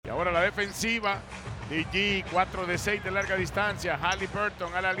Ahora la defensiva. DG, 4 de 6 de larga distancia.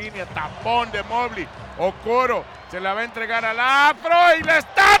 Halliburton a la línea. Tapón de Mobley. Okoro se la va a entregar al afro. Y la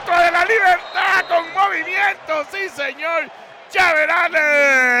estatua de la libertad con movimiento. Sí, señor. Javer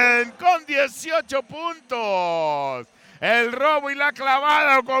Allen con 18 puntos. El robo y la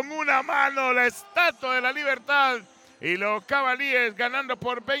clavada con una mano. La estatua de la libertad. Y los Cavaliers ganando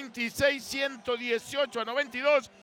por 26, 118 a 92.